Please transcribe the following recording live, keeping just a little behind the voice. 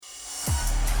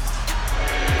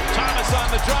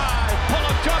the drive,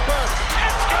 pull-up jumper,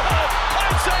 it's good!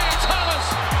 Isaiah Thomas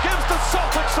gives the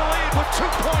Celtics the lead with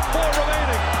 2.4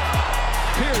 remaining.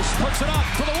 Pierce puts it up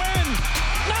for the win,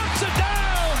 knocks it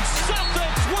down,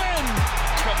 Celtics win!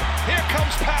 Here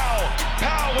comes Powell.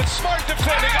 Powell with Smart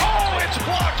defending. Oh, it's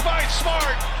blocked by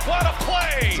Smart. What a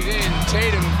play!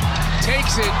 Tatum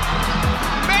takes it,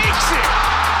 makes it!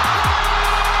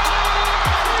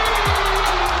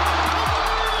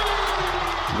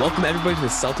 Welcome everybody to the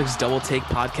Celtics Double Take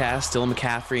podcast. Dylan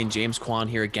McCaffrey and James Kwan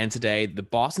here again today. The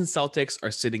Boston Celtics are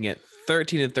sitting at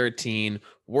 13-13,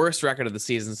 worst record of the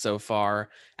season so far.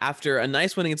 After a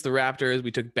nice win against the Raptors, we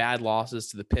took bad losses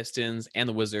to the Pistons and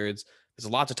the Wizards. There's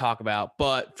a lot to talk about,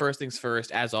 but first things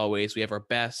first, as always, we have our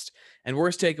best and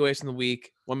worst takeaways from the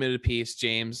week. 1 minute apiece.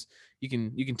 James, you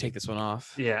can take this one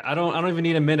off. Yeah, I don't even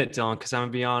need a minute, Dylan, because I'm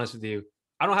gonna be honest with you.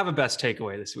 I don't have a best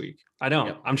takeaway this week. I don't.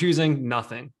 Yep. I'm choosing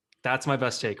nothing. That's my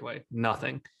best takeaway.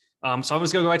 Nothing. So I'm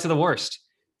just gonna go right to the worst.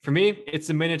 For me, it's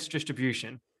the minutes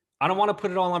distribution. I don't want to put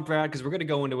it all on Brad because we're gonna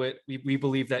go into it. We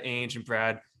believe that Ainge and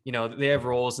Brad, they have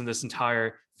roles in this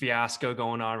entire fiasco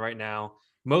going on right now.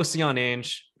 Mostly on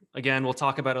Ainge. Again, we'll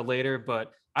talk about it later,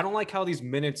 but I don't like how these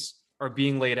minutes are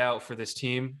being laid out for this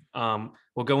team.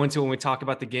 We'll go into it when we talk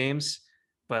about the games,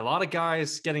 but a lot of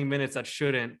guys getting minutes that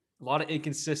shouldn't. A lot of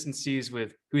inconsistencies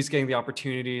with who's getting the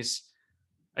opportunities.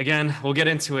 Again, we'll get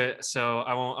into it. So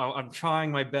I'm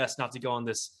trying my best not to go on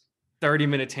this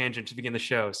 30-minute tangent to begin the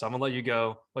show. So I'm gonna let you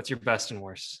go. What's your best and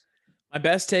worst? My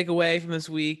best takeaway from this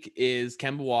week is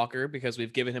Kemba Walker, because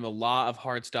we've given him a lot of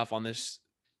hard stuff on this.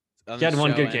 He had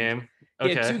one good game.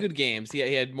 Okay. He had two good games. He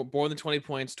had more than 20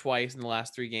 points twice in the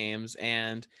last 3 games,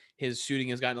 and his shooting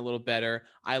has gotten a little better.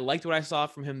 I liked what I saw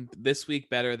from him this week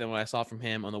better than what I saw from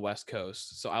him on the West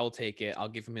Coast. So I will take it. I'll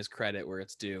give him his credit where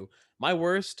it's due. My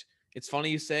worst, it's funny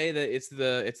you say that it's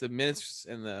the minutes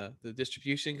and the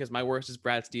distribution, because my worst is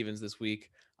Brad Stevens this week.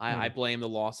 I blame the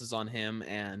losses on him,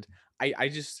 and I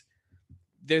just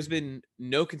there's been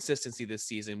no consistency this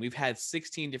season. We've had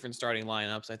 16 different starting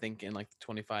lineups, I think, in like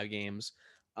 25 games.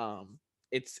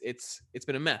 It's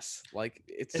been a mess.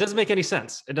 It doesn't make any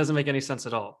sense. It doesn't make any sense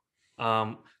at all.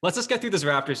 Let's just get through this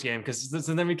Raptors game, because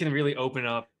then we can really open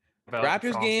up.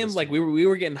 Raptors game, we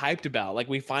were getting hyped about. Like,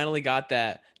 we finally got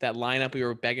that lineup we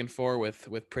were begging for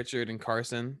with Pritchard and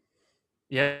Carson.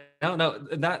 Yeah, no,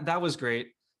 that was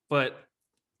great. But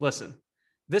listen,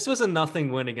 this was a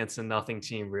nothing win against a nothing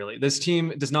team, really. This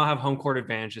team does not have home court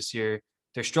advantage this year.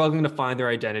 They're struggling to find their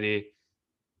identity.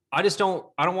 I don't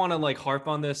want to harp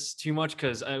on this too much,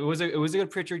 because it was a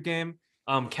good Pritchard game.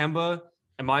 Kemba,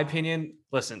 in my opinion,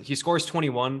 listen, he scores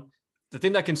 21. The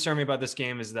thing that concerned me about this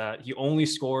game is that he only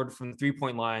scored from the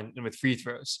 3-point line and with free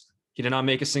throws. He did not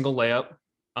make a single layup.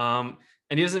 And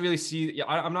he doesn't really see,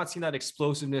 I'm not seeing that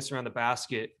explosiveness around the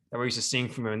basket that we're used to seeing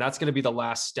from him. And that's going to be the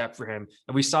last step for him.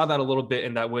 And we saw that a little bit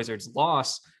in that Wizards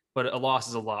loss, but a loss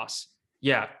is a loss.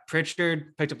 Yeah,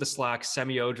 Pritchard picked up the slack.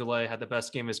 Semi Ojeleye had the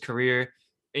best game of his career.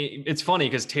 It's funny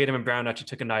because Tatum and Brown actually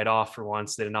took a night off for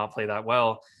once. They did not play that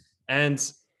well. And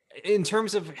in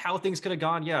terms of how things could have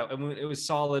gone, yeah, I mean, it was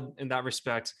solid in that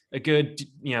respect. A good,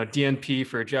 DNP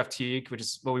for Jeff Teague, which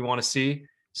is what we want to see.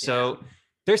 So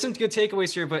there's some good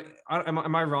takeaways here, but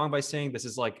am I wrong by saying this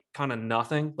is kind of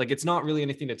nothing? It's not really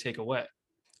anything to take away.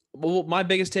 Well, my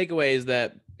biggest takeaway is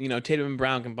that, Tatum and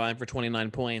Brown combined for 29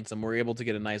 points and we're able to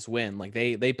get a nice win.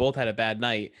 They both had a bad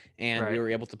night and we were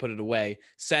able to put it away.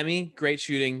 Semi, great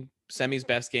shooting. Semi's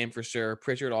best game for sure.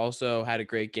 Pritchard also had a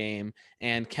great game,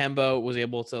 and Kemba was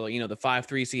able to, the 5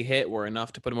 threes he hit were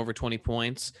enough to put him over 20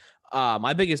 points.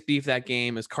 My biggest beef that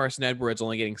game is Carson Edwards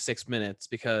only getting 6 minutes,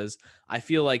 because I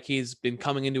feel like he's been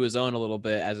coming into his own a little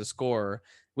bit as a scorer.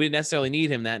 We didn't necessarily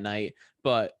need him that night,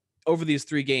 but over these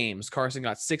 3 games, Carson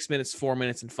got 6 minutes, 4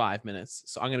 minutes, and 5 minutes.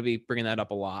 So I'm going to be bringing that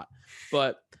up a lot.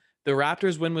 But the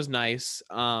Raptors win was nice.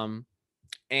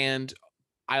 And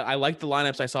I like the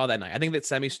lineups I saw that night. I think that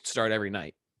Semi should start every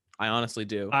night. I honestly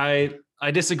do. I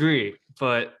disagree,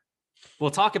 but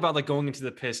we'll talk about going into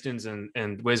the Pistons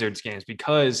and Wizards games,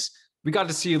 because we got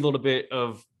to see a little bit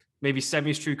of maybe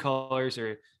Semi's true colors,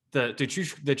 or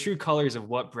the true colors of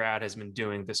what Brad has been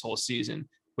doing this whole season,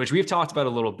 which we've talked about a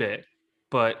little bit.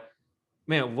 But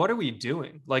man, what are we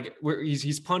doing?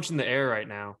 He's punching the air right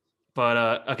now.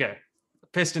 But okay,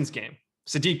 Pistons game.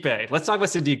 Saddiq Bey. Let's talk about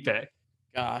Saddiq Bey.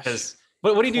 Gosh.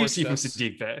 What did you see from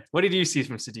Saddiq Bey? What did you see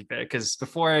from Saddiq Bey? Because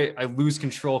before I lose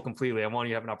control completely, I want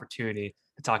you to have an opportunity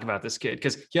to talk about this kid,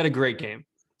 because he had a great game.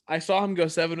 I saw him go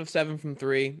 7 of 7 from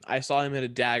 3. I saw him hit a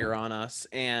dagger on us,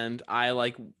 and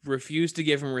I refused to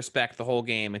give him respect the whole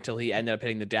game until he ended up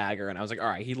hitting the dagger. And I was like, all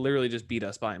right, he literally just beat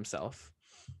us by himself.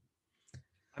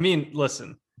 I mean,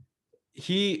 listen,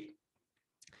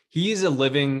 he's a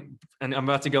living, and I'm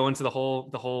about to go into the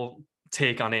whole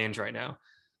take on Ainge right now.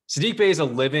 Saddiq Bey is a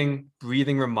living,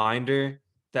 breathing reminder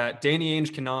that Danny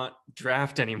Ainge cannot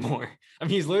draft anymore. I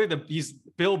mean, he's literally he's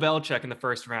Bill Belichick in the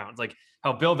first round. Like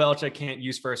how Bill Belichick can't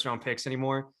use first round picks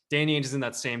anymore. Danny Ainge is in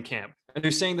that same camp, and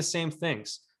they're saying the same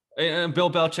things. And Bill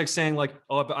Belichick saying like,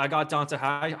 "Oh, I got Donta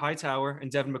Hightower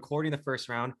and Devin McCourty in the first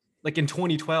round, like in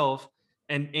 2012."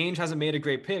 And Ainge hasn't made a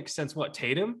great pick since what,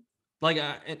 Tatum? Like,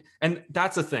 and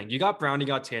that's the thing. You got Brown, you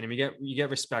got Tatum. You get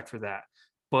respect for that,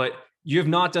 but you have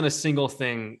not done a single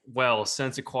thing well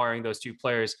since acquiring those two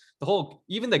players.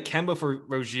 Even the Kemba for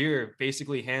Rozier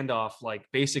basically handoff, like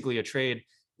basically a trade.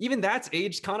 Even that's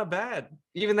aged kind of bad.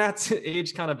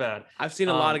 I've seen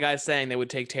a lot of guys saying they would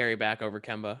take Terry back over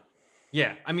Kemba.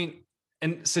 Yeah, I mean,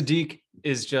 and Saddiq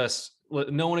is just,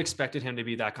 no one expected him to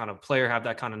be that kind of player, have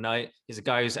that kind of night. He's a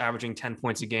guy who's averaging 10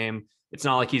 points a game. It's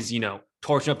not like he's,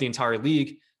 torching up the entire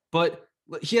league, but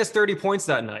he has 30 points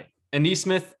that night. And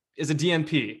Nesmith is a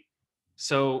DNP.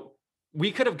 So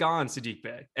we could have gone Saddiq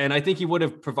Bey. And I think he would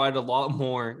have provided a lot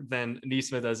more than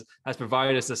Nesmith has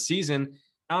provided us this season.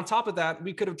 And on top of that,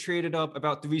 we could have traded up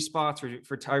about 3 spots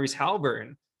for Tyrese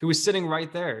Halliburton, who was sitting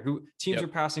right there, who teams were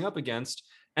passing up against.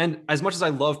 And as much as I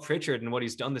love Pritchard and what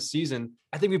he's done this season,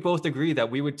 I think we both agree that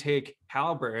we would take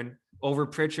Halliburton over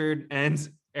Pritchard and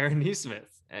Aaron Nesmith.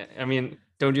 I mean,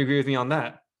 don't you agree with me on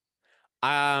that?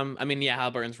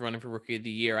 Halliburton's running for Rookie of the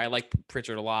Year. I like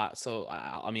Pritchard a lot, so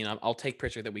I'll take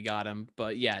Pritchard that we got him.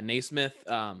 But yeah, Naismith,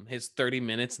 his 30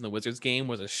 minutes in the Wizards game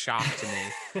was a shock to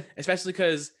me, especially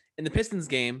because in the Pistons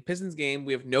game,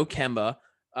 we have no Kemba.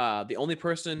 The only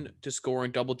person to score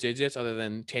in double digits other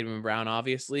than Tatum and Brown,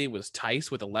 obviously, was Tice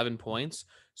with 11 points.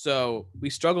 So we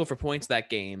struggled for points that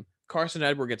game. Carson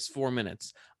Edwards gets 4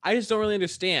 minutes. I just don't really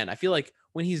understand. I feel like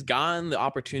when he's gotten the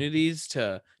opportunities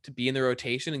to be in the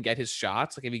rotation and get his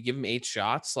shots, like if you give him 8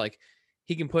 shots, like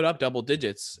he can put up double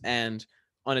digits. And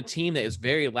on a team that is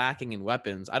very lacking in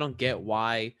weapons, I don't get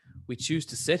why we choose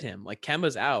to sit him. Like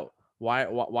Kemba's out.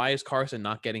 Why is Carson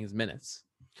not getting his minutes?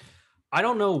 I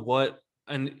don't know what.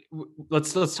 And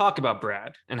let's talk about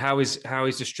Brad and how he's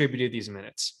distributed these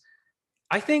minutes.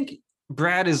 I think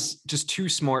Brad is just too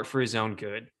smart for his own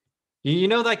good. You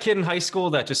know that kid in high school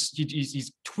that just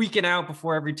he's tweaking out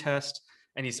before every test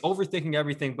and he's overthinking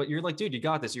everything. But you're like, dude, you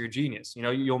got this. You're a genius.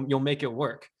 You'll make it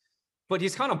work. But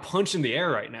he's kind of punching the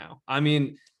air right now. I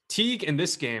mean, Teague in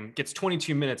this game gets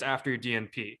 22 minutes after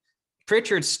DNP.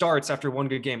 Pritchard starts after one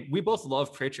good game. We both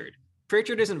love Pritchard.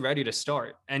 Pritchard isn't ready to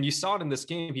start. And you saw it in this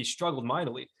game. He struggled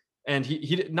mightily. And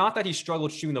he not that he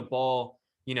struggled shooting the ball,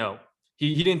 he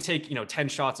didn't take, 10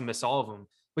 shots and miss all of them,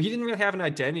 but he didn't really have an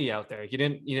identity out there. He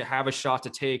didn't have a shot to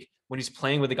take when he's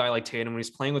playing with a guy like Tatum, when he's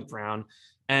playing with Brown.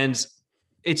 And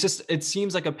it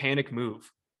seems like a panic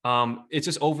move. It's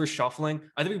just over shuffling.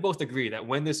 I think we both agree that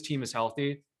when this team is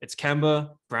healthy, it's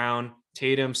Kemba, Brown,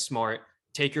 Tatum, Smart.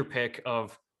 Take your pick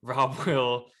of Rob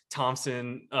Will,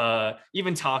 Thompson,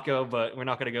 even Taco, but we're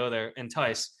not going to go there, and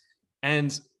Tice.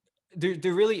 And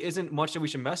there really isn't much that we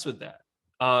should mess with that.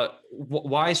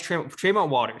 Why is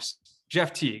Tremont Waters,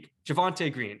 Jeff Teague,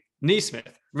 Javonte Green,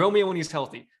 Nesmith, Romeo when he's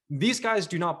healthy? These guys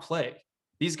do not play.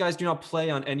 These guys do not play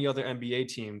on any other NBA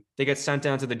team. They get sent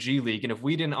down to the G League. And if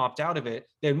we didn't opt out of it,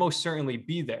 they'd most certainly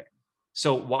be there.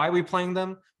 So why are we playing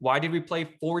them? Why did we play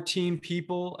 14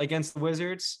 people against the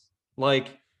Wizards?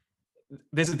 Like,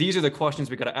 these are the questions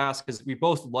we got to ask, because we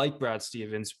both like Brad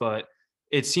Stevens, but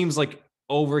it seems like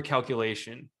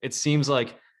over-calculation. It seems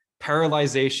like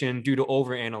paralyzation due to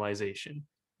over-analyzation.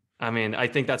 I mean, I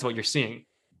think that's what you're seeing.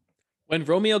 When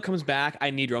Romeo comes back,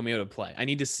 I need Romeo to play. I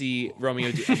need to see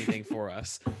Romeo do anything for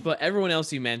us. But everyone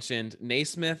else you mentioned,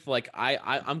 Naismith, like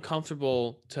I'm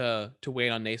comfortable to wait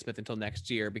on Naismith until next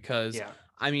year, because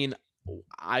I mean,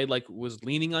 I was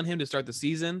leaning on him to start the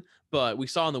season, but we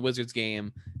saw in the Wizards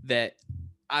game that,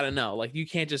 I don't know, like you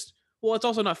can't just, well, it's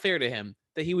also not fair to him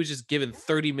that he was just given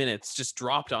 30 minutes just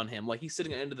dropped on him. Like he's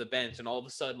sitting at the end of the bench and all of a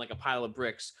sudden, like a pile of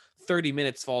bricks, 30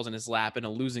 minutes falls in his lap in a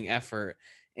losing effort.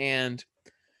 And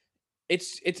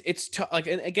it's tough. Like,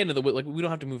 and again, we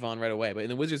don't have to move on right away, but in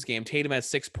the Wizards game, Tatum has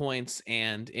 6 points,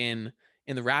 and in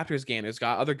the Raptors game, there's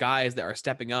got other guys that are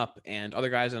stepping up and other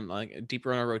guys in like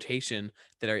deeper in our rotation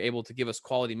that are able to give us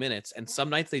quality minutes. And some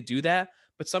nights they do that,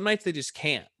 but some nights they just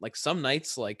can't. Like some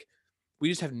nights, like we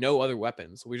just have no other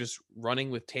weapons. We're just running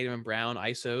with Tatum and Brown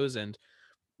ISOs, and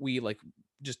we like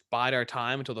just bide our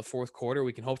time until the fourth quarter.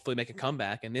 We can hopefully make a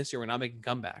comeback. And this year we're not making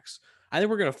comebacks. I think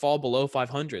we're going to fall below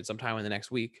 500 sometime in the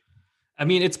next week. I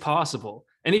mean, it's possible.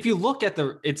 And if you look at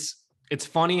it's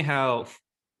funny how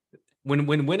when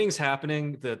winning's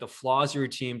happening, the flaws of your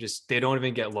team they don't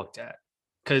even get looked at,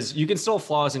 because you can still have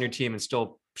flaws in your team and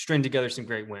still string together some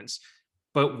great wins.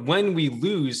 But when we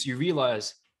lose, you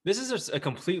realize this is just a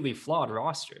completely flawed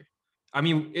roster. I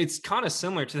mean, it's kind of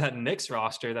similar to that Knicks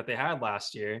roster that they had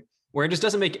last year, where it just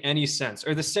doesn't make any sense.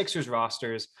 Or the Sixers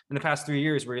rosters in the past 3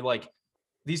 years, where you're like,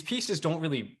 these pieces don't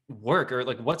really work, or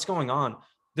like, what's going on?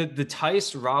 The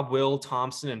Tice, Rob, Will,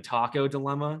 Thompson, and Taco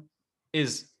dilemma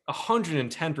is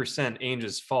 110%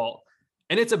 Ainge's fault.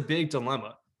 And it's a big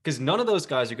dilemma because none of those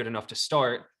guys are good enough to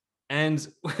start. And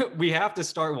we have to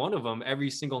start one of them every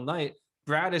single night.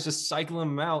 Brad is just cycling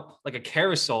them out like a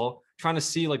carousel, trying to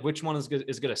see like which one is going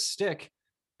to stick.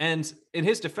 And in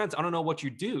his defense, I don't know what you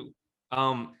do.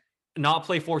 Not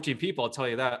play 14 people, I'll tell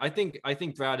you that. I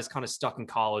think Brad is kind of stuck in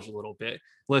college a little bit.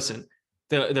 Listen,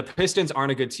 the Pistons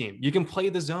aren't a good team. You can play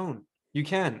the zone. You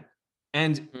can.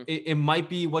 And it might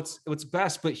be what's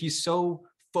best, but he's so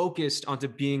focused onto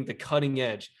being the cutting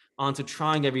edge, onto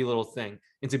trying every little thing,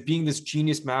 into being this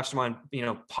genius mastermind,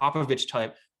 Popovich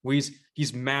type, where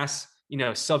he's mass,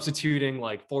 substituting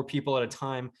like 4 people at a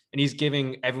time, and he's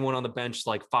giving everyone on the bench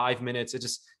like 5 minutes.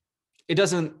 It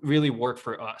doesn't really work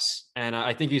for us. And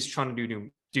I think he's trying to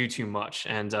do too much.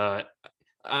 And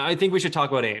I think we should talk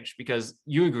about Ainge, because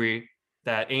you agree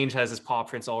that Ainge has his paw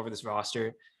prints all over this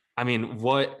roster. I mean,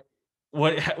 what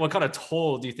kind of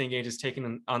toll do you think Ainge has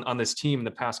taken on this team in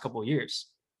the past couple of years?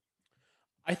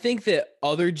 I think that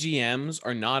other GMs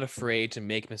are not afraid to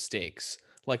make mistakes.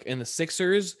 Like in the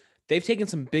Sixers, they've taken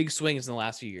some big swings in the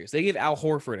last few years. They gave Al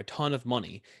Horford a ton of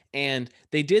money, and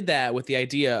they did that with the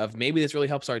idea of maybe this really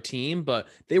helps our team, but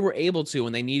they were able to,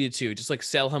 when they needed to, just like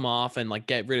sell him off and like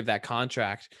get rid of that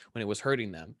contract when it was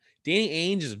hurting them. Danny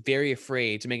Ainge is very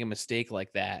afraid to make a mistake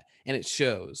like that, and it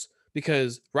shows,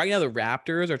 because right now the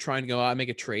Raptors are trying to go out and make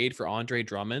a trade for Andre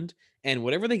Drummond, and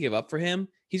whatever they give up for him,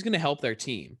 he's going to help their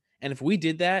team. And if we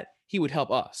did that, he would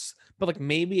help us. But like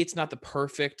maybe it's not the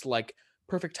perfect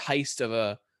heist of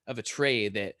a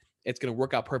trade that it's going to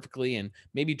work out perfectly, and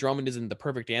maybe Drummond isn't the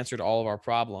perfect answer to all of our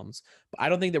problems. But I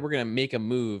don't think that we're going to make a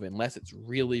move unless it's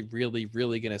really, really,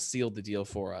 really going to seal the deal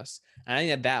for us. And I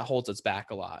think that holds us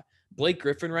back a lot. Blake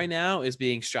Griffin right now is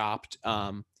being shopped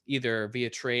either via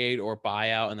trade or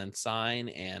buyout and then sign.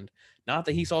 And not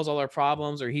that he solves all our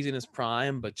problems or he's in his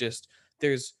prime, but just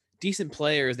there's decent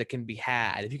players that can be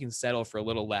had if you can settle for a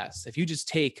little less. If you just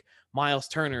take Miles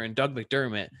Turner and Doug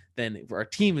McDermott, then our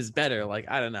team is better. Like,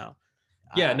 I don't know.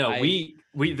 Yeah, no,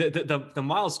 the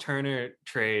Miles Turner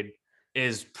trade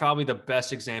is probably the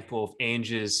best example of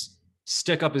Ainge's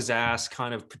stick up his ass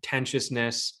kind of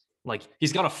pretentiousness. Like,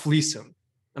 he's got to fleece him.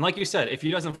 And like you said, if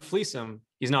he doesn't fleece him,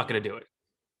 he's not going to do it,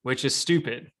 which is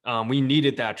stupid. We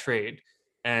needed that trade.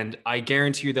 And I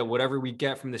guarantee you that whatever we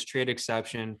get from this trade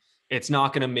exception, it's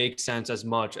not going to make sense as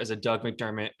much as a Doug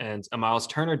McDermott and a Miles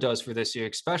Turner does for this year,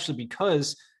 especially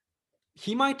because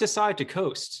he might decide to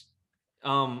coast.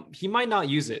 He might not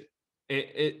use it.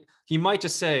 He might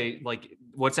just say, like,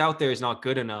 what's out there is not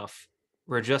good enough.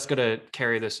 We're just going to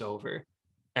carry this over.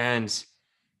 And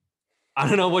I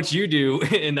don't know what you do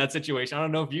in that situation. I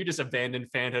don't know if you just abandon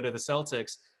fanhood of the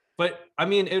Celtics, but I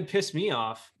mean, it would piss me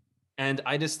off. And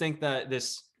I just think that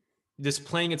this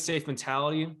playing it safe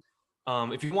mentality,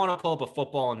 if you want to pull up a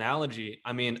football analogy,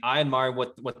 I mean, I admire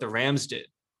what the Rams did.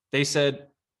 They said,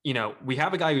 we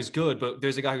have a guy who's good, but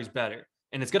there's a guy who's better,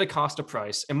 and it's going to cost a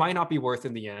price. It might not be worth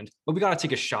in the end, but we got to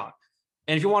take a shot.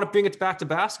 And if you want to bring it back to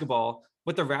basketball,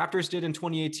 what the Raptors did in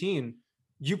 2018,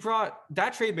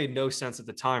 that trade made no sense at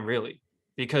the time, really,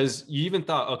 because you even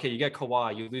thought, okay, you get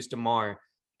Kawhi, you lose DeMar,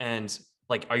 and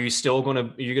like, are you going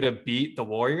to beat the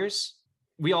Warriors?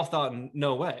 We all thought,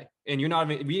 no way. And we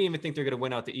didn't even think they're going to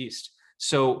win out the East.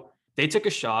 So they took a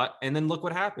shot, and then look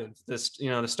what happened. The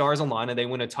stars align and they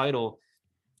win a title.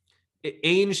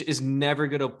 Ainge is never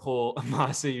going to pull a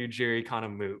Masai Ujiri kind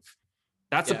of move.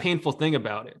 That's a painful thing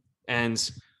about it.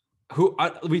 And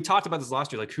we talked about this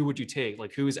last year, like, who would you take?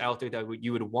 Like, who is out there that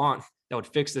you would want that would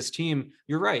fix this team?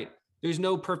 You're right. There's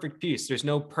no perfect piece. There's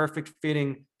no perfect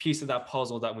fitting piece of that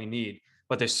puzzle that we need.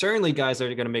 But there's certainly guys that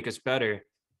are going to make us better.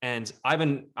 And I've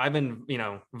been,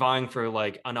 vying for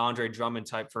like an Andre Drummond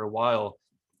type for a while.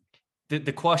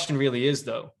 The question really is,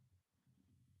 though,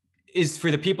 is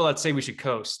for the people that say we should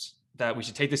coast, that we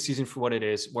should take this season for what it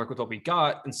is, work with what we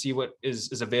got, and see what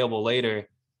is available later.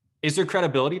 Is there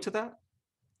credibility to that?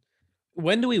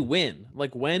 When do we win?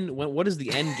 Like what is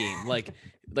the end game? Like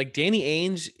Danny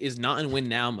Ainge is not in win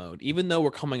now mode, even though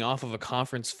we're coming off of a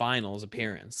conference finals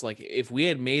appearance. Like, if we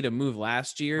had made a move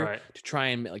last year to try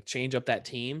and like change up that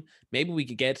team, maybe we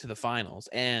could get to the finals.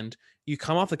 And you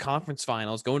come off the conference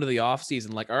finals, go into the off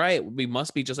season, like, all right, we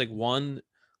must be just like one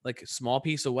like small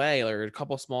piece away or a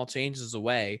couple small changes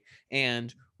away,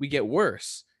 and we get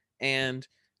worse. And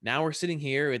now we're sitting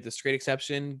here with this great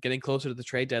exception, getting closer to the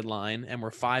trade deadline, and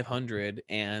we're 500,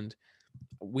 and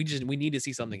we need to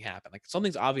see something happen. Like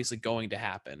something's obviously going to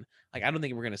happen. Like I don't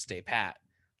think we're going to stay pat.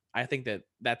 I think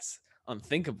that's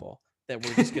unthinkable that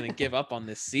we're just going to give up on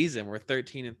this season. We're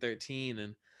 13-13,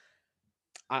 and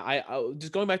I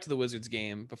just going back to the Wizards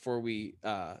game before we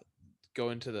go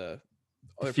into the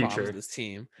other problems of this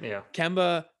team. Yeah,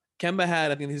 Kemba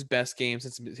had, I think, his best game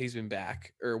since he's been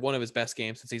back, or one of his best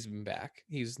games since he's been back.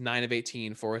 He's 9 of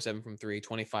 18, 4 of 7 from 3,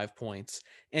 25 points,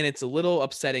 and it's a little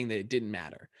upsetting that it didn't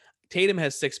matter. Tatum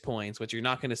has 6 points, which you're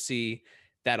not going to see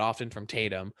that often from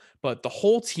Tatum, but the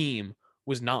whole team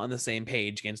was not on the same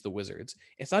page against the Wizards.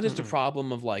 It's not just a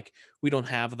problem of like, we don't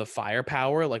have the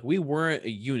firepower. Like we weren't a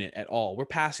unit at all. We're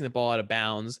passing the ball out of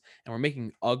bounds and we're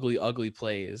making ugly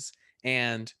plays.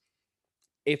 And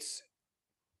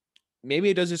maybe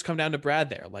it does just come down to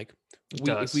Brad there. Like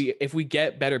if we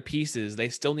get better pieces, they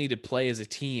still need to play as a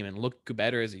team and look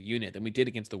better as a unit than we did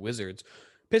against the Wizards.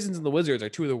 Pistons and the Wizards are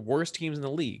two of the worst teams in the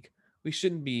league. We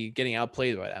shouldn't be getting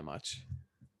outplayed by that much.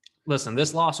 Listen,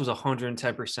 this loss was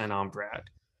 110% on Brad.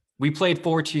 We played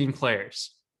 14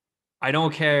 players. I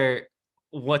don't care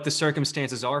what the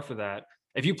circumstances are for that.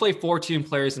 If you play 14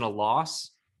 players in a loss,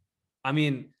 I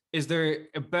mean, is there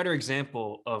a better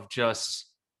example of just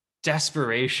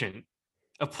desperation,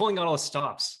 of pulling out all the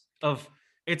stops?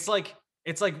 It's like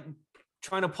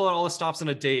trying to pull out all the stops on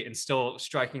a date and still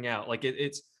striking out. Like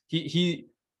he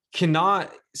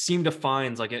cannot seem to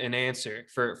find like an answer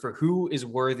for who is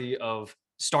worthy of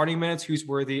starting minutes, who's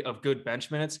worthy of good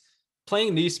bench minutes.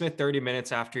 Playing Nesmith 30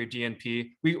 minutes after DNP,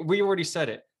 we already said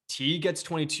it. T gets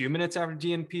 22 minutes after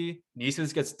DNP.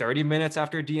 Nesmith gets 30 minutes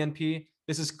after DNP.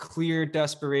 This is clear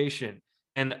desperation.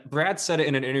 And Brad said it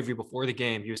in an interview before the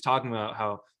game. He was talking about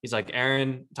how he's like,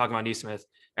 Aaron, talking about Nesmith,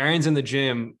 Aaron's in the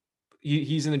gym.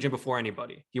 He's in the gym before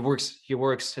anybody. He works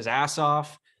his ass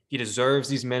off. He deserves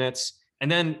these minutes. And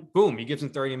then boom, he gives him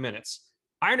 30 minutes.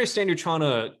 I understand you're trying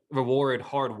to reward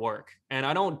hard work, and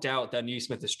I don't doubt that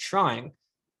Nesmith is trying,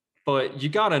 but you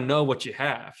got to know what you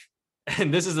have.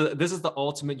 And this is the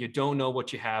ultimate you don't know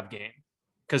what you have game.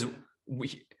 Because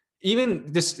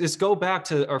this go back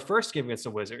to our first game against the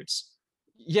Wizards.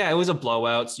 Yeah, it was a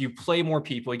blowout. So you play more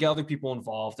people, you get other people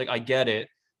involved. Like I get it,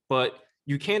 but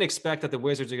you can't expect that the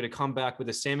Wizards are going to come back with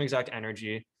the same exact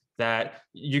energy, that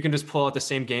you can just pull out the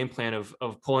same game plan of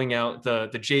pulling out the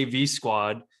JV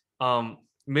squad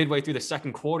midway through the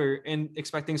second quarter and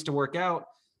expect things to work out.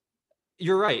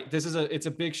 You're right. It's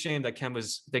a big shame that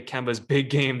Kemba's big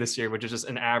game this year, which is just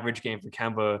an average game for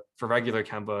Kemba, for regular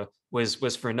Kemba,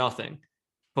 was for nothing.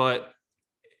 But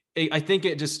I think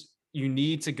you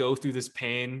need to go through this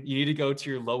pain. You need to go to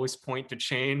your lowest point to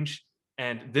change.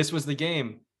 And this was the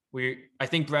game. I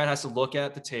think Brad has to look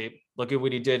at the tape, look at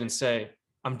what he did, and say,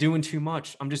 I'm doing too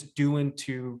much. I'm just doing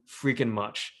too freaking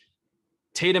much.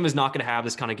 Tatum is not going to have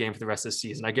this kind of game for the rest of the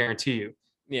season, I guarantee you.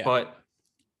 Yeah. But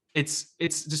it's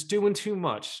just doing too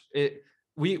much.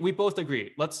 We both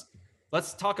agree. Let's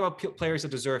talk about players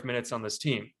that deserve minutes on this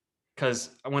team. Because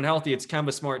when healthy, it's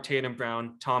Kemba, Smart, Tatum,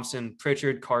 Brown, Thompson,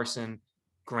 Pritchard, Carson,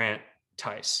 Grant,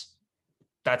 Tice.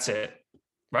 That's it,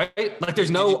 right? Like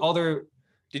there's no other.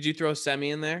 Did you throw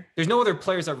Semi in there? There's no other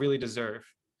players that really deserve.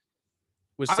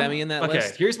 Was Semi in that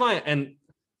list? Okay,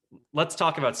 let's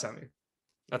talk about Semi.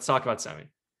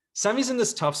 Semi's in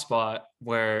this tough spot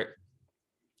where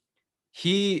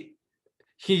he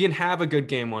can have a good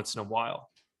game once in a while.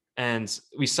 And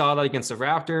we saw that against the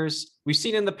Raptors. We've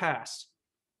seen it in the past.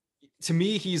 To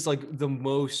me, he's like the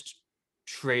most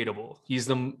tradable. He's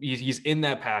in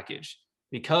that package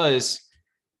because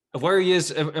of where he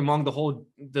is among the whole,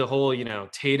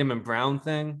 Tatum and Brown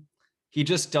thing. He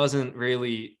just doesn't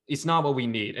really, it's not what we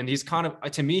need. And he's kind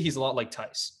of, to me, he's a lot like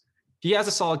Tice. He has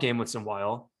a solid game once in a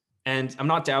while. And I'm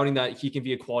not doubting that he can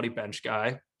be a quality bench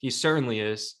guy. He certainly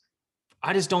is.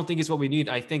 I just don't think it's what we need.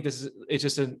 I think it's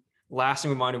just a lasting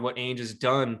reminder of what Ainge has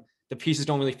done. The pieces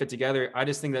don't really fit together. I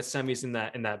just think that Semi's in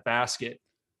that basket.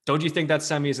 Don't you think that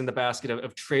Semi is in the basket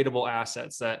of tradable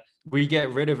assets, that we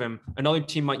get rid of him? Another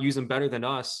team might use him better than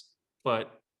us,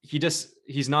 but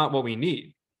he's not what we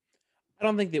need. I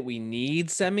don't think that we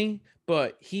need Semi,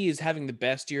 but he is having the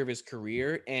best year of his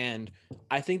career. And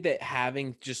I think that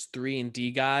having just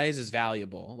 3-and-D guys is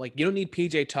valuable. Like you don't need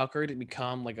PJ Tucker to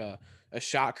become like a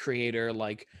shot creator,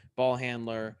 like ball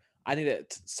handler. I think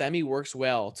that Semi works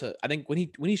well I think when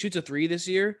he shoots a 3 this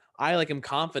year, I like am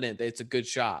confident that it's a good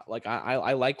shot. Like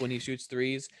I like when he shoots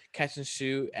 3s, catch and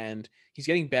shoot, and he's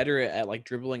getting better at like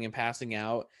dribbling and passing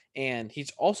out. And he's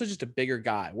also just a bigger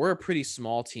guy. We're a pretty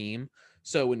small team.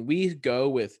 So when we go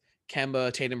with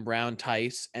Kemba, Tatum, Brown,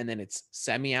 Tice, and then it's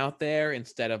Semi out there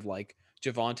instead of like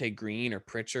Javonte Green or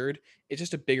Pritchard. It's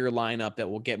just a bigger lineup that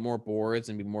will get more boards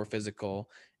and be more physical.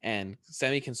 And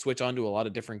Semi can switch on to a lot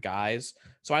of different guys.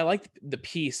 So I like the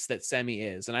piece that Semi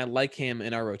is, and I like him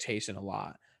in our rotation a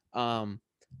lot. I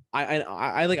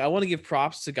want to give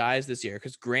props to guys this year,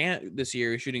 because Grant this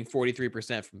year is shooting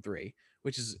 43% from three,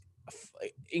 which is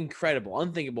incredible,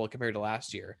 unthinkable compared to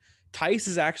last year. Tice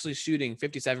is actually shooting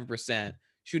 57%,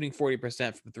 shooting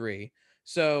 40% from three.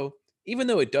 So even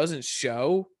though it doesn't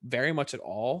show very much at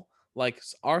all, like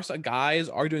our guys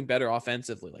are doing better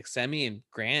offensively. Like Semi and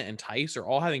Grant and Tice are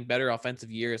all having better offensive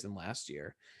years than last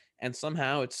year. And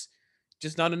somehow it's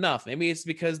just not enough. Maybe it's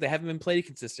because they haven't been played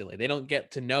consistently. They don't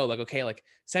get to know, like, okay, like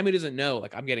Semi doesn't know,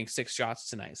 like, I'm getting 6 shots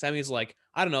tonight. Semi's like,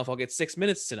 I don't know if I'll get 6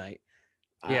 minutes tonight.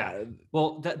 Yeah.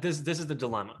 Well, this is the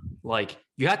dilemma. Like,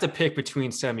 you have to pick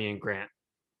between Semi and Grant.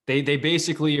 They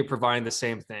basically are providing the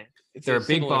same thing. They're a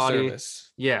big body.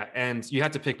 Service. Yeah, and you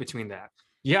have to pick between that.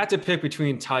 You have to pick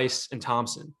between Tice and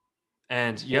Thompson,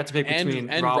 and you have to pick between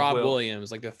Rob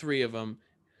Williams, like the three of them.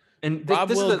 And Rob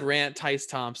Will, Grant, Tice,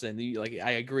 Thompson. Like,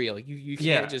 I agree. Like, you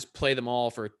can't just play them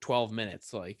all for 12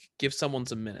 minutes. Like, give someone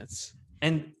some minutes.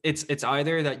 And it's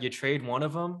either that you trade one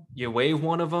of them, you waive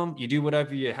one of them, you do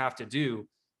whatever you have to do,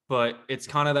 but it's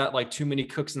kind of that, like, too many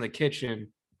cooks in the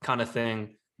kitchen kind of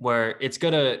thing, where it's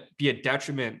gonna be a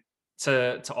detriment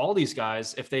to all these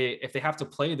guys if they have to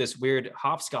play this weird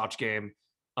hopscotch game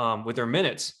with their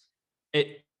minutes.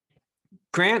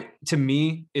 Grant, to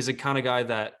me, is a kind of guy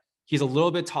that he's a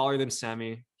little bit taller than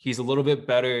Semi. He's a little bit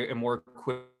better and more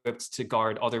equipped to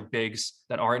guard other bigs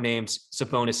that aren't named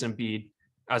Sabonis and Embiid,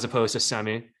 as opposed to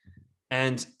Semi.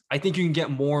 And I think you can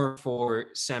get more for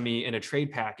Semi in a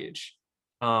trade package.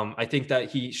 I think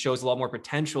that he shows a lot more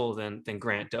potential than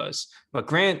Grant does. But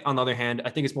Grant, on the other hand, I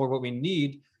think it's more what we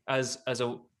need as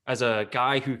a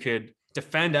guy who could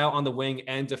defend out on the wing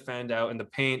and defend out in the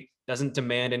paint, doesn't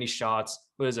demand any shots,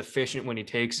 but is efficient when he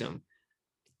takes them.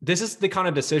 This is the kind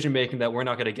of decision making that we're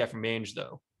not going to get from Ainge,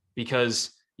 though,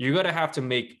 because you're going to have to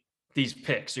make these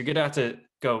picks. You're going to have to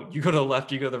go, you go to the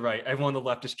left, you go to the right. Everyone on the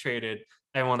left is traded,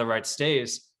 everyone on the right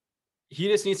stays. He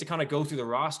just needs to kind of go through the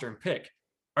roster and pick.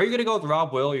 Are you going to go with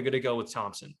Rob Will, or are you going to go with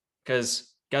Thompson?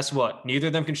 Because guess what? Neither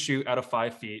of them can shoot out of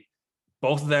 5 feet.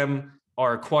 Both of them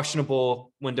are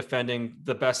questionable when defending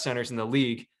the best centers in the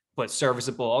league, but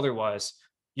serviceable otherwise.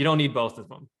 You don't need both of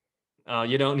them.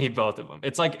 You don't need both of them.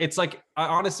 It's like I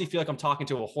honestly feel like I'm talking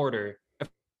to a hoarder,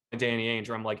 Danny Ainge,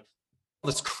 where I'm like, all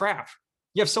this crap.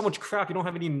 You have so much crap. You don't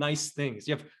have any nice things.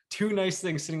 You have 2 nice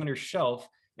things sitting on your shelf,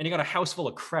 and you got a house full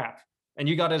of crap. And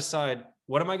you got to decide,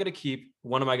 what am I going to keep?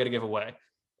 What am I going to give away?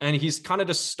 And he's kind of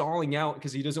just stalling out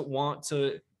because he doesn't want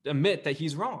to admit that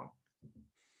he's wrong.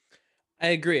 I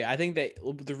agree. I think that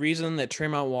the reason that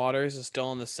Tremont Waters is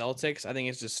still in the Celtics, I think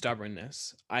it's just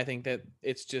stubbornness. I think that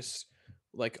it's just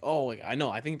like, I know.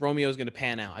 I think Romeo is going to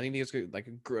pan out. I think he's like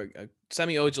a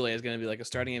Semi Ojeleye is going to be like a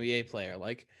starting NBA player.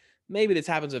 Like, maybe this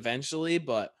happens eventually,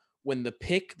 but when the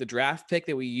draft pick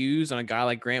that we used on a guy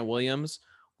like Grant Williams,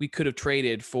 we could have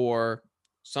traded for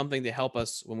something to help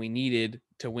us when we needed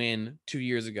to win 2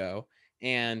 years ago.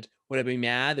 And would I be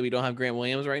mad that we don't have Grant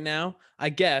Williams right now? I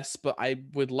guess, but I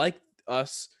would like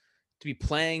us to be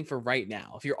playing for right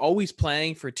now. If you're always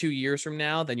playing for 2 years from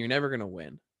now, then you're never going to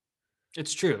win.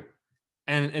 It's true.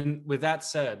 And with that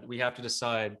said, we have to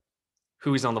decide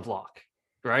who's on the block,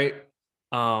 right?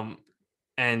 And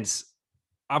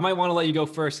I might want to let you go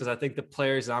first, because I think the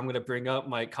players that I'm going to bring up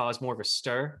might cause more of a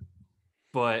stir.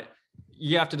 But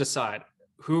you have to decide,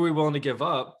 who are we willing to give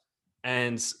up?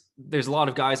 And there's a lot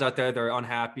of guys out there that are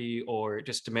unhappy or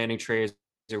just demanding trades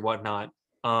or whatnot.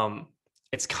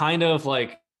 It's kind of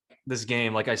like this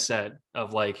game, like I said,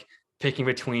 of like picking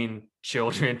between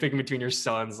children, picking between your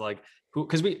sons, like who,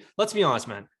 because let's be honest,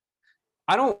 man.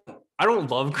 I don't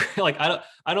love, like,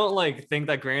 I don't like think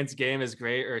that Grant's game is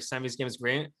great or Semi's game is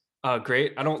great.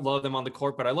 Great. I don't love them on the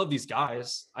court, but I love these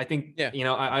guys. I think,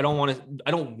 I don't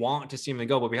want to see them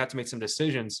go, but we have to make some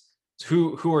decisions.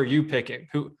 So who are you picking?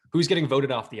 Who's getting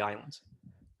voted off the island?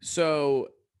 So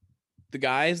the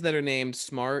guys that are named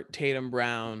Smart, Tatum,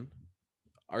 Brown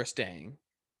are staying.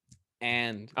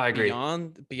 And I agree.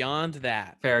 Beyond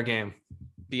that, fair game.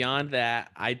 Beyond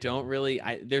that, I don't really,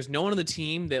 there's no one on the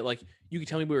team that, like, you could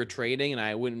tell me we were trading and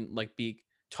I wouldn't, like, be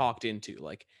talked into.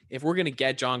 Like, if we're going to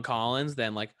get John Collins,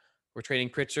 then, like, we're trading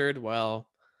Pritchard. Well,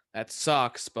 that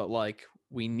sucks, but, like,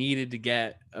 we needed to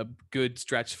get a good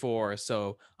stretch 4,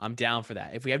 so I'm down for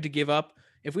that. If we had to give up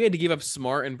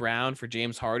Smart and Brown for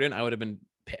James Harden, I would have been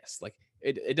pissed. Like,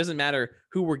 it doesn't matter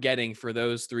who we're getting for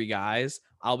those 3 guys.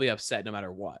 I'll be upset no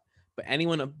matter what. But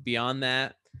anyone beyond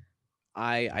that,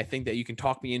 I think that you can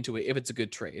talk me into it if it's a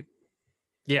good trade.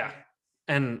 Yeah.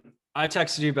 And I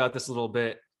texted you about this a little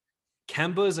bit.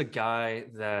 Kemba is a guy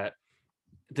that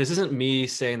this isn't me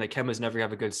saying that Kemba's never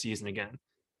have a good season again.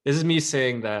 This is me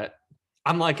saying that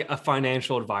I'm like a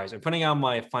financial advisor, putting on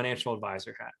my financial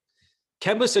advisor hat.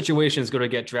 Kemba's situation is going to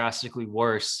get drastically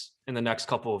worse in the next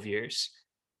couple of years,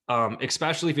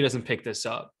 especially if he doesn't pick this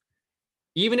up.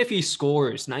 Even if he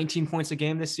scores 19 points a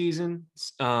game this season,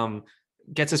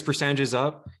 gets his percentages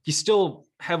up, he's still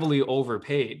heavily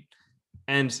overpaid.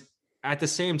 And at the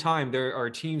same time, there are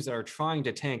teams that are trying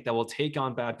to tank that will take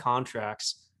on bad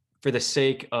contracts for the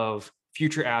sake of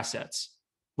future assets,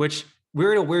 which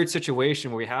we're in a weird situation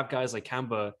where we have guys like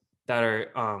Kemba that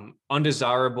are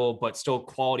undesirable, but still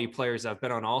quality players that have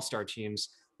been on all-star teams.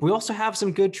 We also have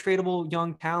some good tradable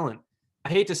young talent. I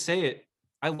hate to say it.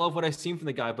 I love what I've seen from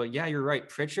the guy, but yeah, you're right.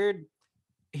 Pritchard,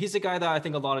 he's a guy that I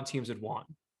think a lot of teams would want.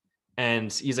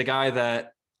 And he's a guy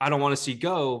that I don't want to see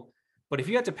go. But if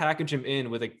you had to package him in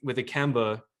with a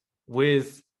Kemba,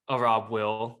 with a Rob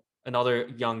Will, another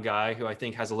young guy who I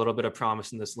think has a little bit of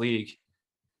promise in this league,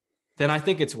 then I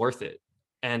think it's worth it.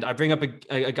 And I bring up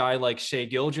a guy like Shai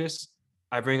Gilgeous.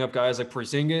 I bring up guys like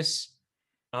Porzingis,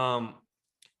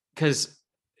 because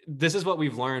this is what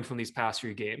we've learned from these past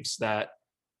few games, that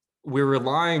we're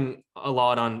relying a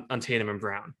lot on Tatum and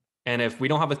Brown. And if we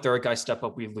don't have a third guy step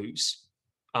up, we lose.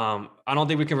 I don't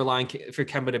think we can rely on for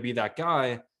Kemba to be that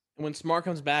guy. When Smart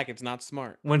comes back, it's not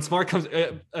Smart. When Smart comes,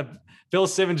 Bill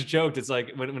Simmons joked, it's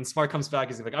like when Smart comes back,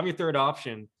 he's like, I'm your third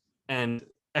option. And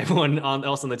everyone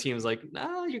else on the team is like,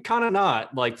 no, you're kind of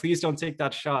not. Like, please don't take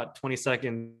that shot. 20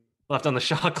 seconds left on the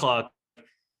shot clock.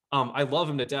 I love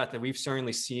him to death, and we've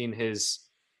certainly seen his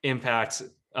impact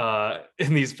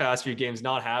in these past few games.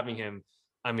 Not having him,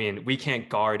 I mean, we can't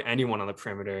guard anyone on the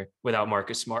perimeter without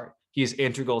Marcus Smart. He's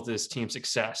integral to this team's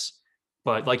success.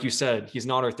 But like you said, he's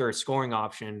not our third scoring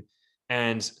option.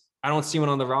 And I don't see one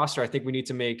on the roster. I think we need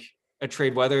to make a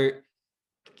trade. Whether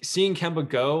seeing Kemba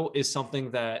go is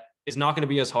something that is not going to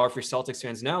be as hard for Celtics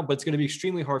fans now, but it's going to be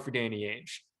extremely hard for Danny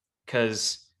Ainge,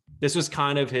 because this was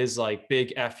kind of his like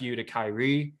big FU to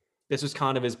Kyrie. This was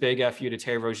kind of his big FU to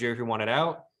Terry Rozier, who wanted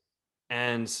out.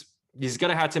 And he's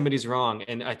going to have Timothy's wrong.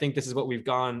 And I think this is what we've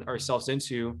gone ourselves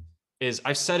into. Is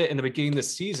I've said it in the beginning of the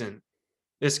season.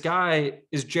 This guy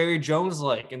is Jerry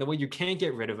Jones-like, and the way you can't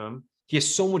get rid of him, he has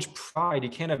so much pride. He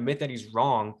can't admit that he's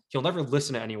wrong. He'll never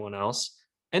listen to anyone else.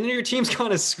 And then your team's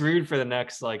kind of screwed for the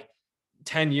next like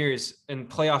 10 years in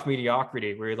playoff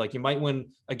mediocrity, where like you might win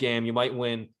a game, you might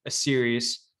win a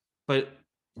series, but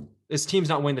this team's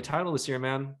not winning the title this year,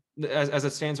 man, as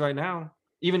it stands right now,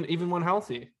 even when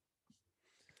healthy.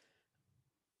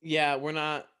 Yeah, we're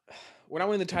not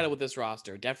winning the title with this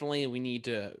roster. Definitely we need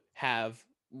to have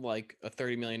like a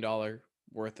 $30 million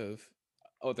worth of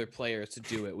other players to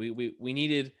do it. We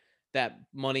needed that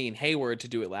money in Hayward to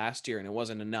do it last year, and it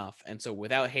wasn't enough. And so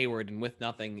without Hayward and with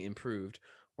nothing improved,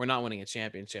 we're not winning a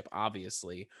championship.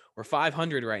 Obviously, we're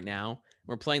 500 right now.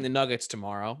 We're playing the Nuggets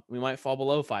tomorrow. We might fall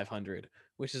below 500,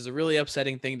 which is a really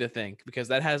upsetting thing to think, because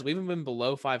we haven't been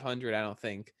below 500, I don't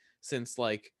think, since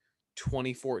like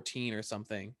 2014 or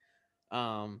something.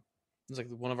 It's like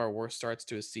one of our worst starts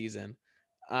to a season.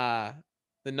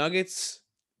 The Nuggets,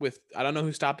 I don't know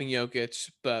who's stopping Jokic,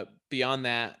 but beyond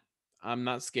that, I'm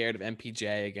not scared of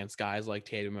MPJ against guys like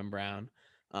Tatum and Brown.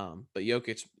 But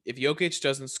Jokic, if Jokic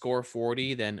doesn't score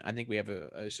 40, then I think we have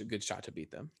a good shot to beat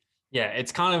them. Yeah,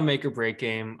 it's kind of a make or break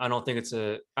game. I don't think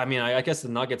I guess the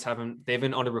Nuggets they've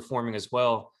been underperforming as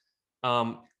well.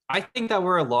 I think that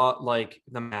we're a lot like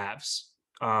the Mavs.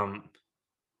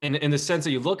 In the sense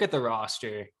that you look at the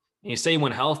roster, and you say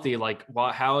when healthy, like,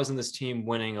 how isn't this team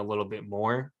winning a little bit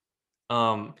more?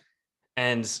 And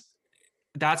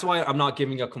that's why I'm not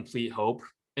giving a complete hope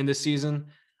in this season.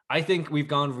 I think we've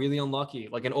gone really unlucky.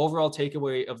 Like, an overall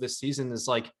takeaway of this season is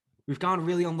like, we've gone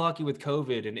really unlucky with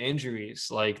COVID and injuries.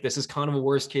 Like, this is kind of a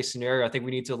worst case scenario. I think we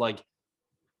need to like,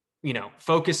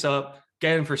 focus up,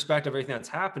 get in perspective everything that's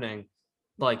happening.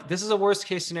 Like, this is a worst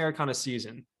case scenario kind of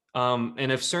season.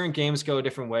 And if certain games go a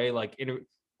different way, like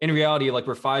in reality, like,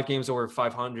 we're 5 games over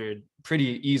 500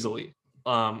 pretty easily,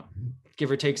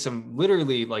 give or take some,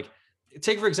 literally, like,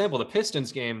 take, for example, the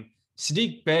Pistons game,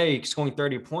 Sadiq Bey scoring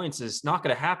 30 points is not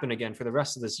going to happen again for the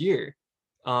rest of this year.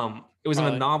 It was an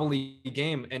anomaly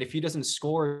game. And if he doesn't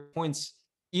score points,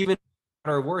 even at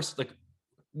our worst, like,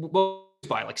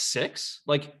 by like 6,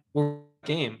 like, we're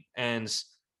game. And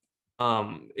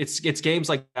it's games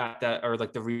like that are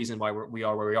like the reason why we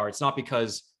are where we are. It's not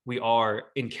because we are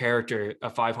in character a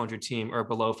 500 team or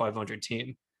below 500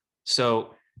 team.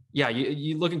 So yeah,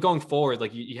 you look at going forward,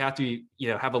 like you have to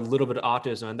have a little bit of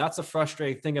optimism. And that's the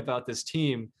frustrating thing about this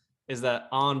team, is that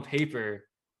on paper,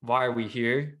 why are we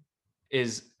here?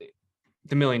 is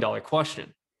the $1 million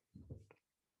question.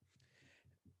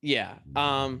 Yeah.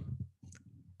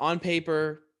 On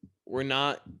paper, we're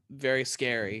not very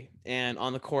scary, and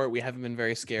on the court, we haven't been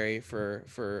very scary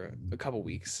for a couple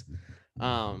weeks.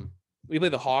 We play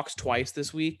the Hawks twice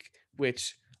this week,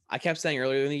 which I kept saying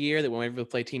earlier in the year that whenever we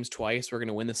play teams twice, we're going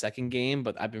to win the second game,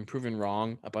 but I've been proven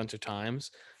wrong a bunch of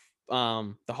times.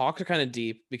 The Hawks are kind of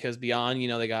deep because beyond,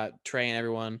 they got Trey and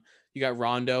everyone. You got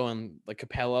Rondo and like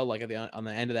Capella, like on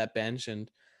the end of that bench, and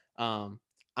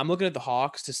I'm looking at the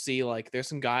Hawks to see like there's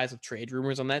some guys with trade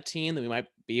rumors on that team that we might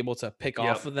be able to pick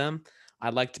off of them.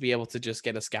 I'd like to be able to just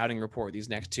get a scouting report these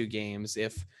next two games.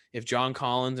 If John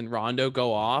Collins and Rondo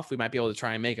go off, we might be able to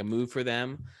try and make a move for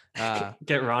them.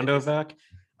 Get Rondo back.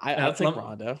 I'll take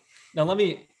Rondo. Now let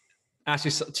me ask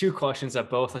you two questions that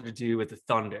both have to do with the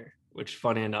Thunder, which,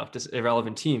 funny enough, is an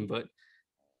irrelevant team, but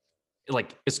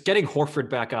like, it's getting Horford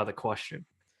back out of the question.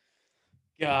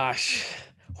 Gosh,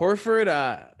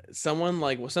 Horford.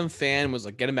 Some fan was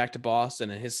like, get him back to Boston,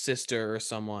 and his sister or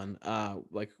someone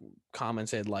like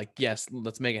commented like, yes,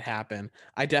 let's make it happen.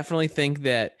 I definitely think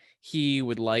that he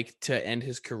would like to end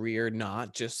his career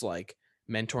not just like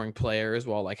mentoring players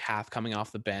while like half coming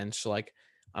off the bench. Like,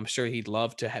 I'm sure he'd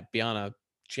love to be on a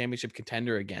championship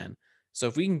contender again. So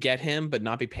if we can get him but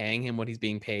not be paying him what he's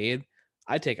being paid,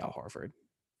 I'd take Al Horford.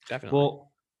 Definitely.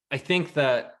 Well, I think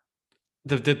that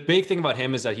the big thing about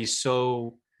him is that he's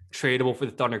so tradable for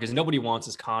the Thunder because nobody wants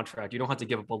his contract. You don't have to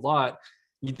give up a lot.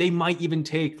 They might even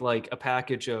take like a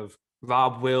package of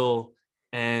Rob Will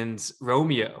and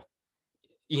Romeo,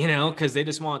 because they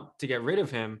just want to get rid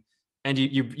of him. And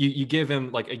you give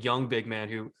him like a young big man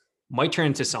who might turn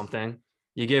into something.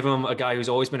 You give him a guy who's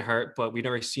always been hurt, but we've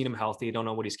never seen him healthy. Don't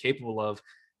know what he's capable of.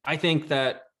 I think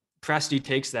that Presti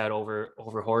takes that over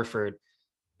Horford.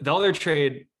 The other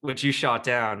trade, which you shot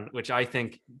down, which I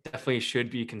think definitely should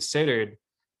be considered,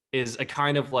 is a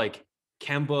kind of like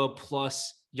Kemba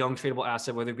plus young tradable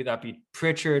asset, whether that be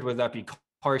Pritchard, whether that be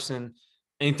Carson,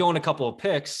 and you throw in a couple of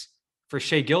picks for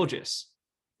Shai Gilgeous.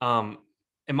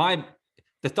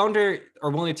 The Thunder are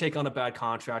willing to take on a bad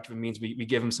contract if it means we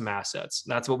give them some assets.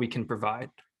 That's what we can provide.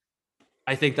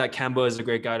 I think that Kemba is a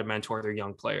great guy to mentor their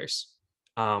young players.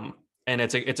 And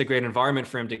it's a great environment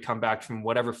for him to come back from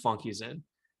whatever funk he's in.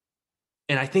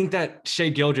 And I think that Shai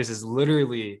Gilgeous is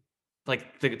literally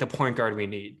like the point guard we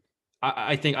need.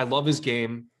 I think I love his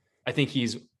game. I think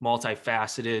he's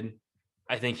multifaceted.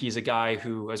 I think he's a guy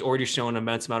who has already shown an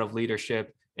immense amount of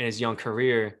leadership in his young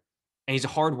career. And he's a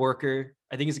hard worker.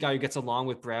 I think he's a guy who gets along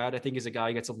with Brad. I think he's a guy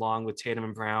who gets along with Tatum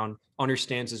and Brown,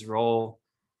 understands his role.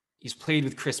 He's played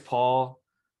with Chris Paul.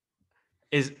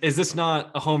 Is this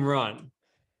not a home run?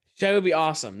 Shai would be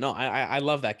awesome. No, I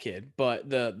love that kid. But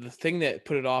the thing that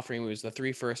put it off for me was the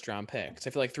 3 first-round picks. I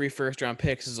feel like 3 first-round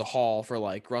picks is a haul for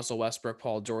like Russell Westbrook,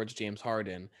 Paul George, James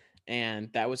Harden. And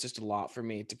that was just a lot for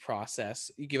me to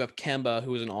process. You give up Kemba,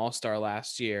 who was an all-star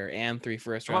last year, and 3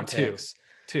 first-round picks.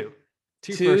 Two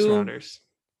first-rounders.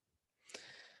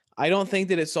 I don't think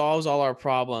that it solves all our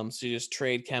problems to just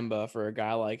trade Kemba for a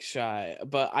guy like Shai,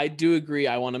 but I do agree.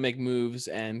 I want to make moves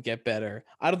and get better.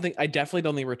 I definitely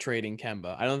don't think we're trading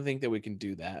Kemba. I don't think that we can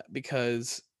do that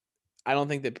because I don't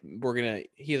think that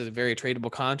he has a very tradable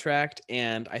contract.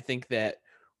 And I think that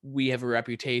we have a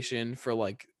reputation for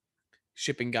like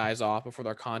shipping guys off before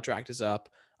their contract is up.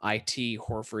 IT,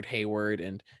 Horford, Hayward,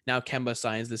 and now Kemba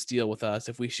signs this deal with us.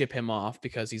 If we ship him off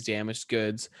because he's damaged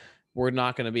goods, we're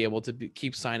not going to be able to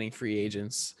keep signing free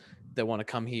agents that want to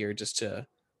come here just to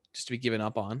be given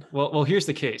up on. Well, here's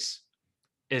the case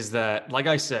is that, like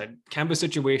I said, Kemba's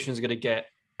situation is going to get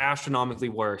astronomically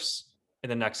worse in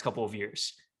the next couple of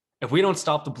years. If we don't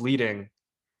stop the bleeding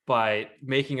by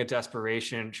making a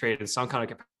desperation trade in some kind of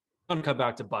capacity, it's going to come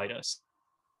back to bite us.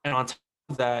 And on top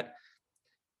of that,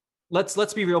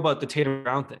 let's be real about the Tatum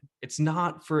Brown thing. It's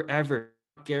not forever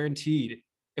guaranteed.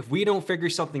 If we don't figure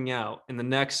something out in the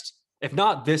next, if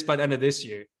not this by the end of this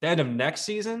year, the end of next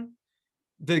season,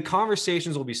 the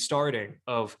conversations will be starting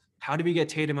of how do we get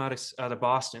Tatum out of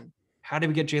Boston? How do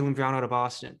we get Jaylen Brown out of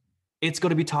Boston? It's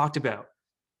going to be talked about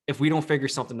if we don't figure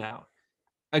something out.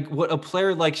 What a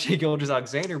player like Shai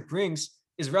Gilgeous-Alexander brings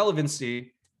is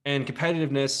relevancy and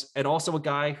competitiveness, and also a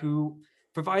guy who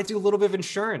provides you a little bit of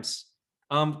insurance.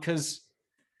 Because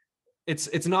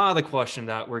it's not out of the question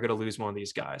that we're going to lose one of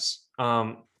these guys.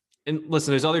 And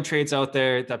listen, there's other trades out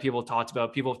there that people have talked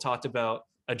about. People have talked about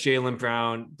a Jaylen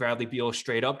Brown, Bradley Beal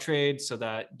straight up trade so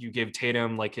that you give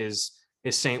Tatum like his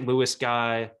St. Louis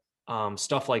guy,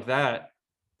 stuff like that.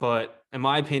 But in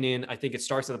my opinion, I think it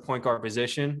starts at the point guard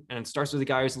position, and it starts with a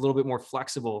guy who's a little bit more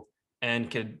flexible and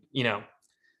could,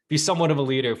 be somewhat of a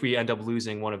leader if we end up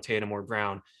losing one of Tatum or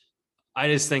Brown. I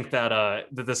just think that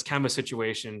that this Kemba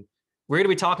situation, we're going to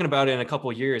be talking about it in a couple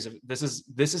of years. This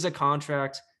is a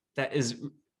contract that is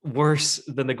worse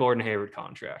than the Gordon Hayward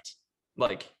contract.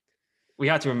 Like, we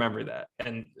have to remember that,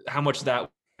 and how much that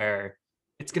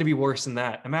it's going to be worse than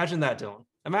that. Imagine that, Dylan.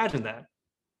 Imagine that.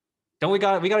 We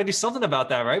got to do something about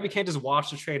that, right? We can't just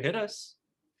watch the trade hit us.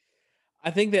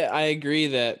 I think that I agree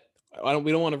that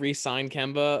we don't want to re-sign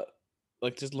Kemba,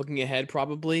 like just looking ahead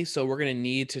probably. So we're going to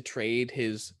need to trade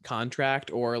his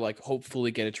contract or like hopefully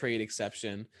get a trade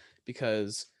exception,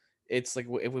 because it's like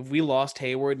if we lost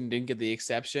Hayward and didn't get the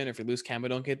exception, or if we lose Kemba,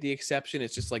 don't get the exception,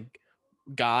 it's just like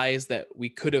guys that we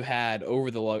could have had over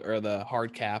the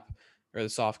hard cap or the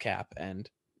soft cap, and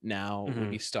now we'll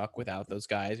be stuck without those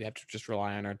guys. We have to just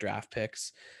rely on our draft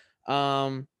picks.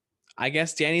 I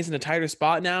guess Danny's in a tighter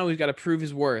spot now. He's got to prove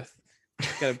his worth.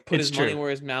 He's got to put his money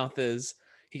where his mouth is.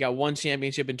 He got one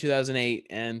championship in 2008,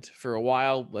 and for a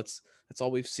while, that's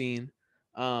all we've seen.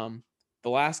 The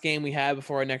last game we had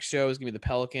before our next show is going to be the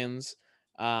Pelicans.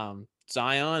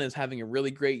 Zion is having a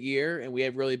really great year, and we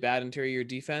have really bad interior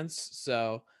defense.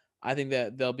 So I think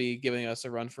that they'll be giving us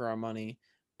a run for our money.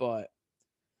 But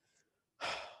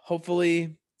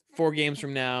hopefully 4 games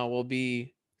from now, we'll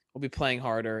be playing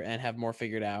harder and have more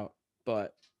figured out.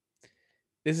 But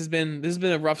this has been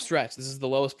a rough stretch. This is the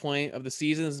lowest point of the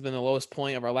season. This has been the lowest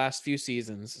point of our last few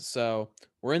seasons. So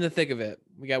we're in the thick of it.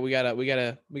 We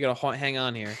gotta hang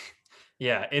on here.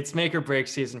 Yeah, it's make or break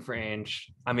season for Ainge.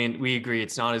 I mean, we agree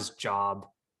it's not his job.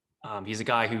 He's a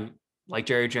guy who, like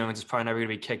Jerry Jones, is probably never going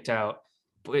to be kicked out.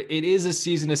 But it is a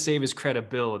season to save his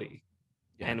credibility,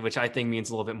 and which I think means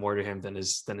a little bit more to him than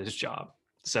his job.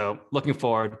 So looking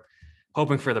forward,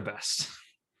 hoping for the best.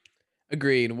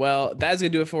 Agreed. Well, that's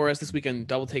going to do it for us this week on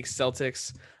Double Take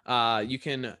Celtics. You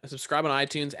can subscribe on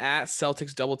iTunes at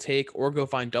Celtics Double Take, or go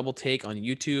find Double Take on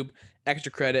YouTube.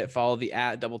 Extra credit, follow the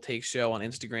 @Double Take Show on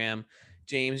Instagram.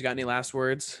 James, you got any last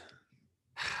words?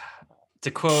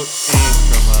 To quote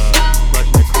Ainge from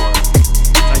Legend of Korra,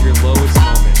 it's at your lowest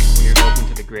moment when you're open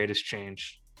to the greatest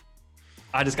change.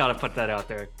 I just got to put that out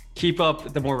there. Keep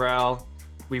up the morale.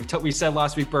 We said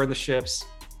last week, burn the ships.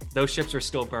 Those ships are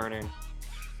still burning.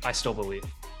 I still believe.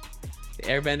 The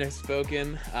Airbender has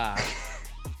spoken.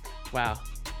 Wow.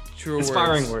 True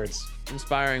Inspiring words.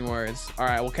 Inspiring words. All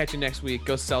right, we'll catch you next week.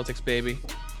 Go Celtics, baby.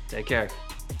 Take care.